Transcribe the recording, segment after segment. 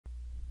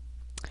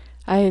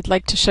I'd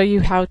like to show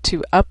you how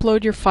to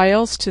upload your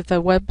files to the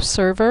web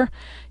server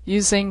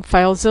using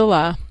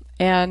FileZilla.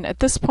 And at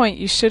this point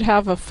you should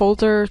have a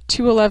folder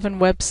 211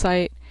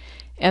 website,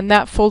 and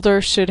that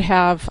folder should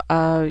have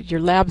your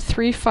Lab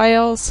 3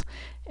 files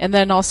and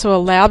then also a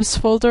labs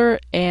folder,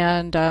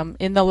 and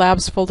in the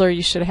labs folder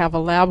you should have a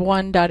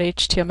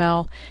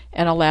lab1.html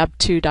and a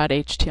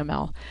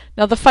lab2.html.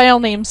 Now the file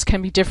names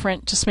can be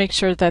different. Just make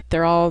sure that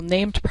they're all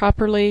named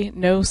properly,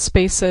 no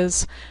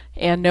spaces,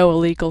 and no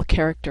illegal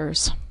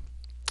characters.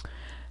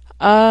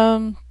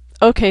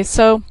 Okay,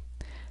 so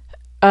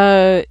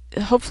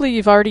hopefully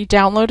you've already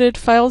downloaded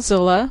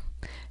FileZilla,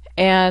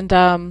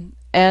 and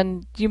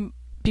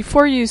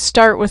before you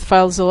start with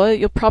FileZilla,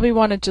 you'll probably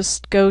want to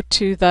just go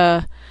to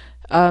the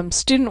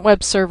student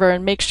web server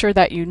and make sure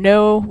that you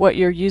know what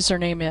your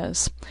username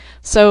is.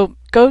 So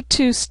go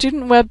to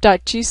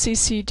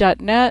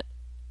studentweb.gcc.net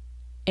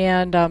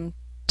and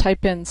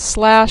type in /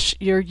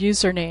 your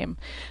username.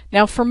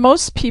 Now for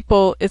most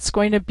people it's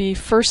going to be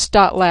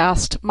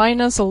first.last.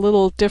 Mine is a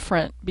little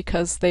different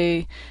because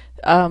they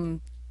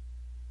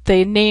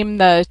name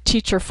the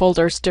teacher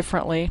folders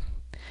differently.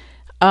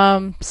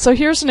 So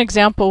here's an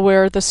example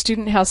where the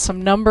student has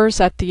some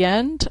numbers at the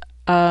end.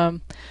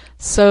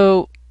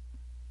 So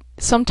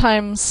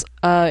sometimes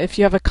if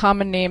you have a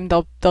common name,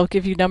 they'll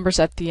give you numbers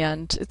at the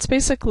end. It's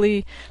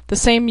basically the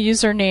same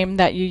username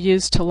that you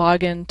use to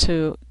log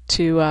into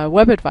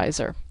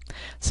WebAdvisor.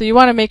 So you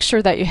want to make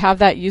sure that you have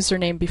that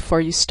username before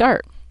you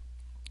start.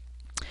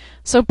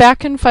 So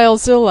back in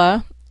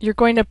FileZilla, you're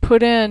going to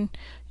put in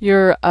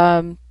your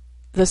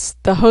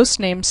the host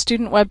name,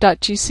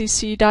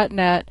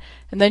 studentweb.gcc.net,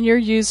 and then your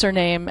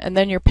username, and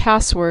then your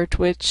password,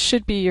 which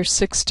should be your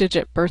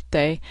 6-digit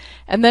birthday,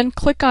 and then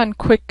click on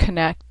Quick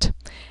Connect.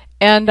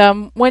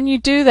 And when you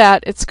do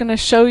that, it's going to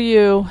show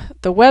you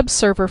the web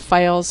server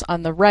files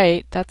on the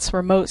right. That's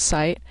remote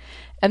site.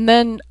 And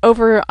then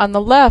over on the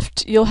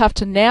left, you'll have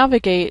to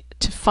navigate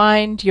to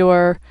find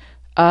your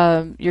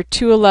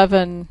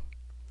 211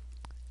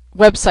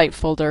 website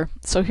folder.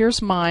 So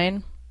here's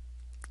mine.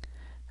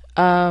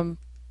 So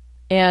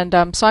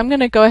I'm going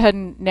to go ahead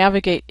and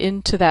navigate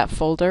into that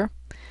folder.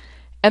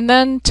 And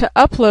then to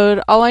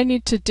upload, all I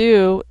need to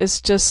do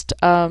is just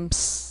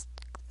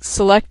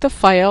select the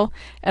file,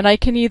 and I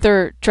can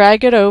either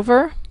drag it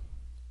over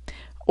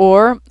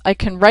or I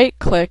can right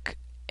click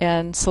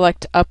and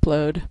select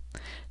upload.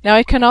 Now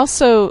I can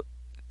also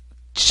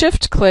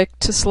shift click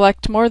to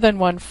select more than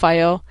one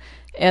file,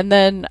 and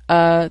then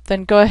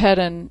go ahead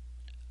and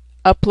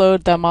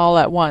upload them all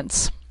at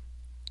once.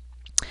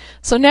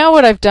 So now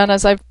what I've done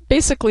is I've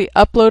basically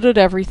uploaded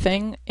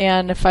everything,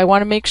 and if I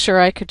want to make sure,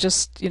 I could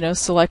just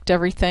select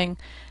everything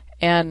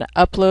and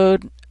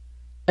upload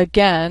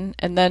again,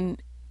 and then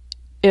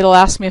it'll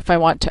ask me if I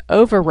want to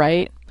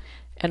overwrite,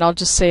 and I'll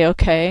just say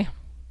OK.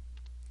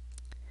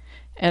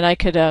 And I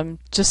could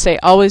just say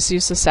always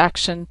use this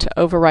action to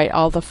overwrite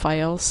all the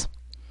files.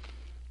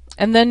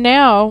 And then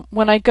now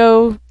when I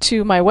go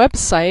to my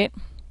website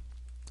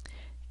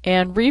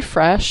and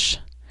refresh,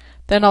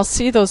 then I'll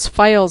see those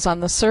files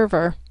on the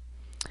server.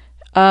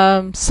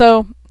 That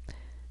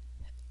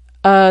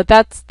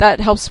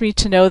helps me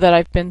to know that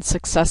I've been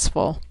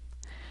successful.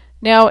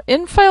 Now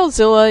in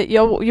FileZilla,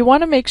 you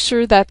want to make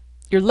sure that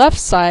your left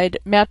side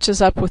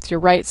matches up with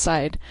your right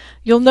side.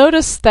 You'll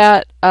notice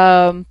that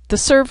the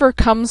server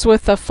comes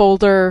with a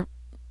folder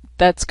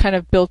that's kind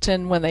of built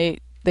in when they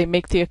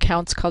make the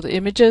accounts called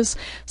images.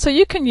 So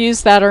you can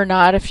use that or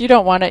not. If you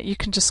don't want it, you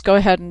can just go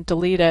ahead and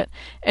delete it.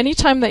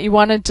 Anytime that you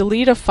want to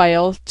delete a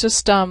file,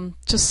 just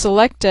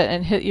select it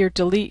and hit your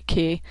delete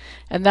key,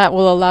 and that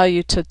will allow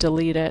you to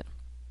delete it.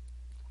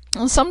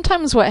 And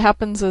sometimes what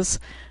happens is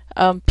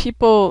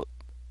people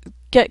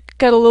get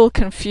a little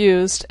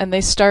confused and they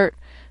start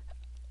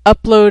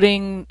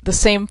uploading the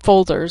same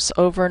folders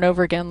over and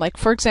over again. Like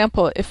for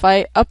example, if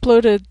I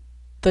uploaded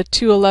the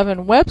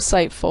 211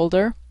 website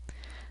folder,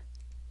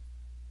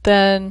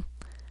 then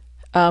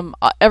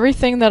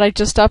everything that I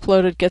just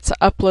uploaded gets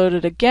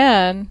uploaded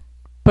again,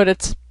 but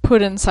it's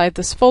put inside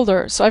this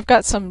folder. So I've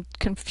got some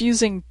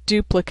confusing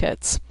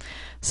duplicates.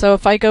 So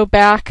if I go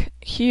back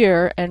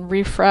here and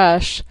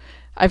refresh,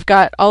 I've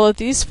got all of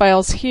these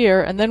files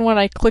here, and then when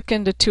I click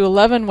into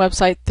 211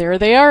 website, there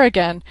they are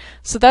again.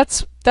 So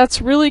that's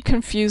really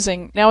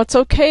confusing. Now it's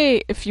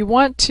okay if you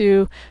want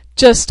to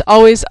just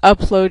always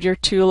upload your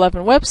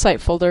 211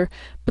 website folder,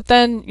 but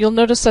then you'll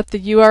notice that the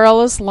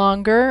URL is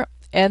longer,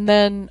 and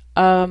then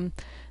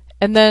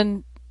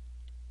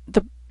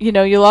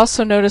you'll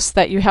also notice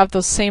that you have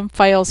those same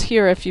files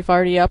here if you've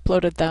already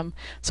uploaded them.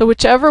 So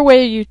whichever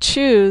way you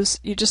choose,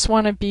 you just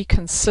want to be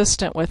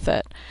consistent with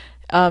it.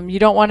 You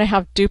don't want to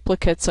have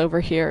duplicates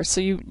over here,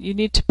 so you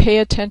need to pay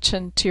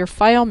attention to your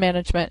file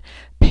management,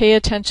 pay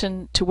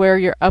attention to where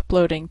you're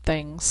uploading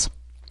things.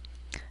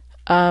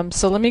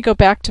 So let me go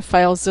back to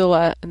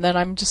FileZilla, and then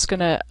I'm just going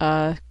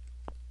to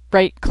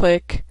right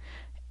click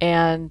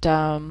and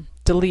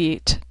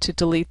delete to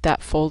delete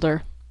that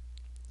folder.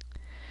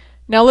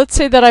 Now let's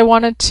say that I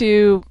wanted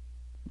to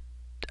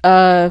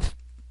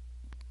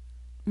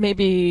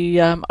maybe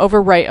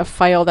overwrite a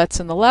file that's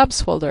in the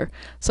labs folder.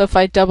 So if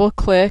I double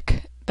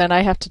click, then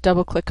I have to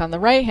double click on the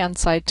right hand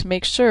side to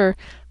make sure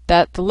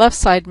that the left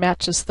side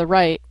matches the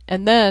right,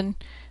 and then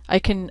I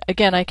can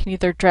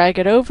either drag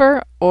it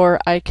over, or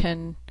I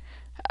can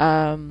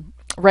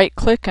right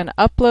click and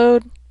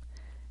upload,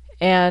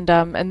 and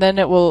then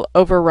it will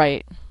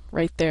overwrite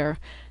right there.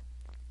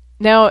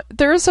 Now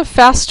there is a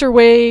faster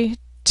way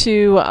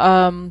to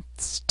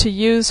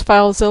use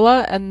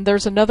FileZilla, and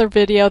there's another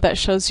video that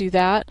shows you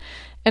that,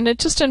 and it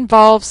just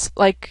involves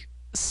like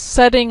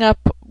setting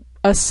up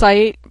a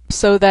site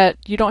so that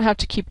you don't have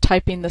to keep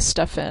typing this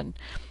stuff in.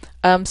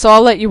 So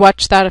I'll let you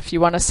watch that if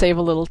you want to save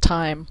a little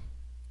time.